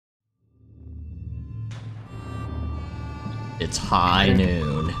It's high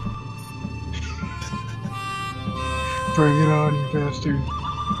noon. Bring it on, you bastard.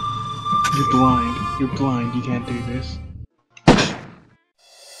 You're blind. You're blind. You can't do this.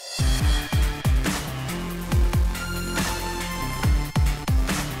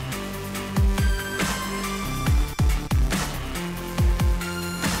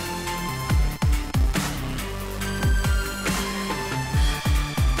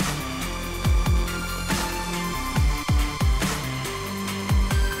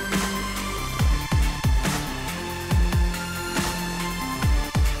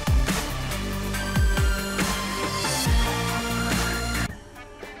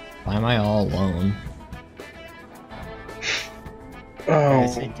 Why am I all alone? Oh. I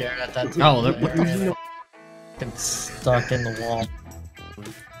see Garrett at that time. Oh, what the Fucking stuck in the wall.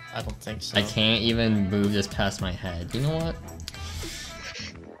 I don't think so. I can't even move this past my head. You know what?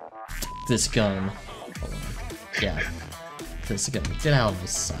 This gun. Hold on. Yeah. This gun. Get out of my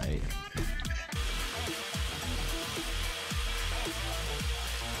sight.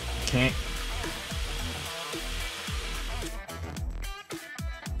 Can't.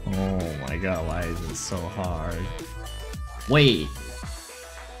 Oh my god, why is it so hard? Wait!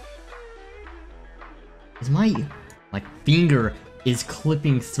 Is my finger is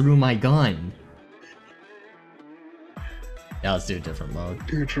clipping through my gun. Yeah, let's do a different mode.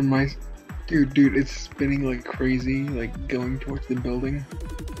 Dude, from my... Dude, it's spinning like crazy, like going towards the building.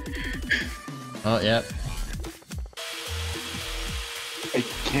 Oh, yep. I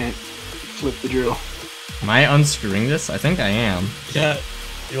can't flip the drill. Am I unscrewing this? I think I am. Yeah,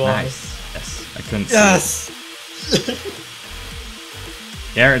 you are. Nice. Yes, I couldn't see. Yes!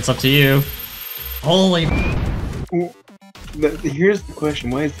 Garrett, it's up to you. Holy. Well, here's the question: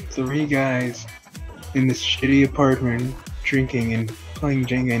 why is 3 guys in this shitty apartment drinking and playing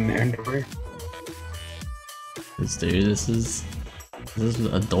Jenga in their underwear? Dude, this is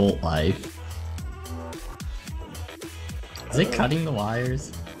adult life. Is it cutting the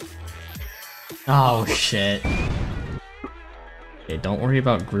wires? Oh shit. Okay, don't worry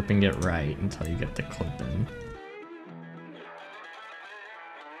about gripping it right until you get the clip in.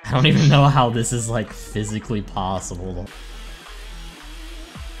 I don't even know how this is like physically possible.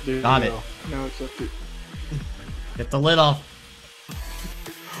 There Got you it. go. Now it's up to... Get the lid off.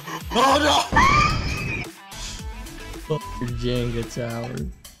 Oh no! Fuck your Jenga tower.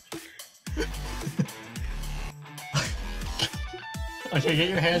 Okay, get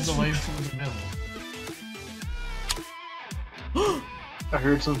your hands away from the middle. I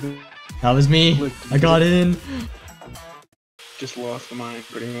heard something. That was me. I got in. Just lost the mind,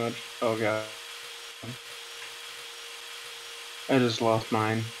 pretty much. Oh god. I just lost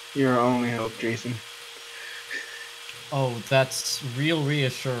mine. You're our only hope, Jason. Oh, that's real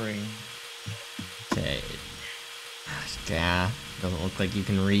reassuring. Okay. Yeah, doesn't look like you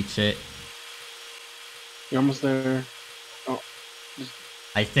can reach it. You're almost there. Oh,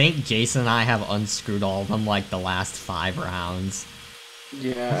 I think Jason and I have unscrewed all of them like the last 5 rounds.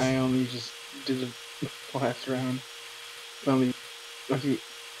 yeah, I only just did it last round. Finally, okay,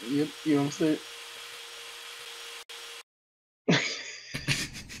 yep, you almost there.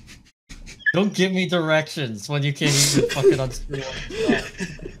 Don't give me directions when you can't even fucking unscrew one.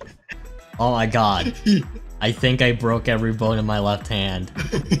 Oh my god. I think I broke every bone in my left hand.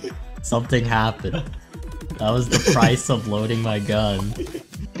 Something happened. That was the price of loading my gun.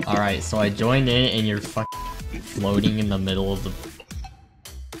 Alright, so I joined in and you're floating in the middle of the...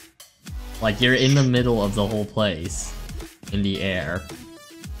 Like, you're in the middle of the whole place. In the air.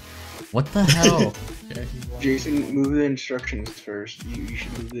 What the hell? Jason, move the instructions first. You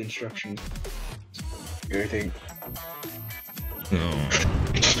should move the instructions. Everything.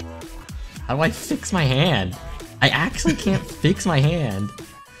 How do I fix my hand? I actually can't fix my hand.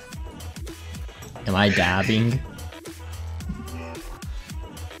 Am I dabbing?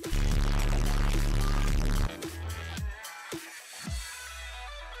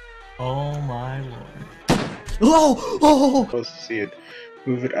 Oh my lord. Oh! Oh! Supposed to see it.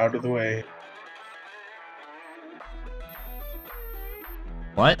 Move it out of the way.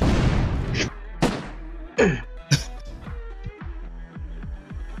 What?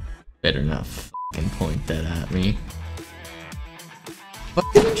 Better not fucking point that at me.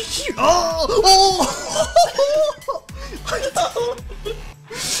 Fucking shoot! Oh! Oh!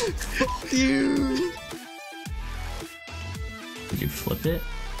 Fuck you! Did you flip it?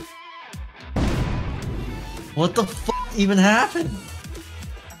 What the fuck even happened?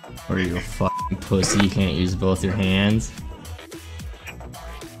 Or are you a fucking pussy? You can't use both your hands?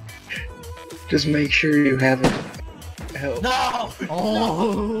 Just make sure you have it. Help. No!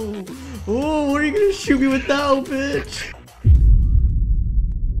 Oh! Oh, what are you gonna shoot me with now, bitch?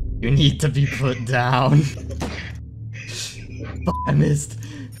 You need to be put down. I missed.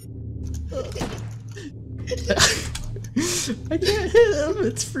 I can't hit him.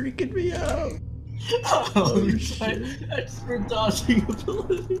 It's freaking me out. Oh shit! Extra dodging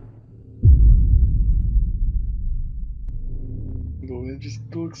ability. It just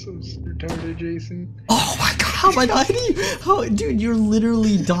looks so retarded, Jason. Oh my god! How am I not hitting you? How, dude? You're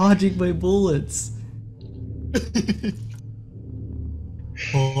literally dodging my bullets.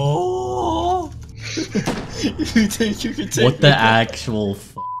 Oh! You think you can take What the me actual?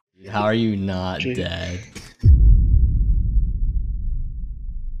 How are you not Jake. dead?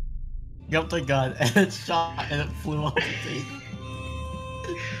 Got the gun and it shot and it flew off the thing.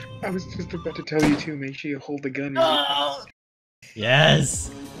 I was just about to tell you to make sure you hold the gun. Oh! Yes.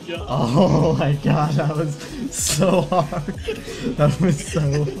 Yeah. Oh my god, that was so hard. That was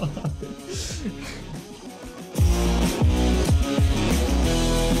so hard.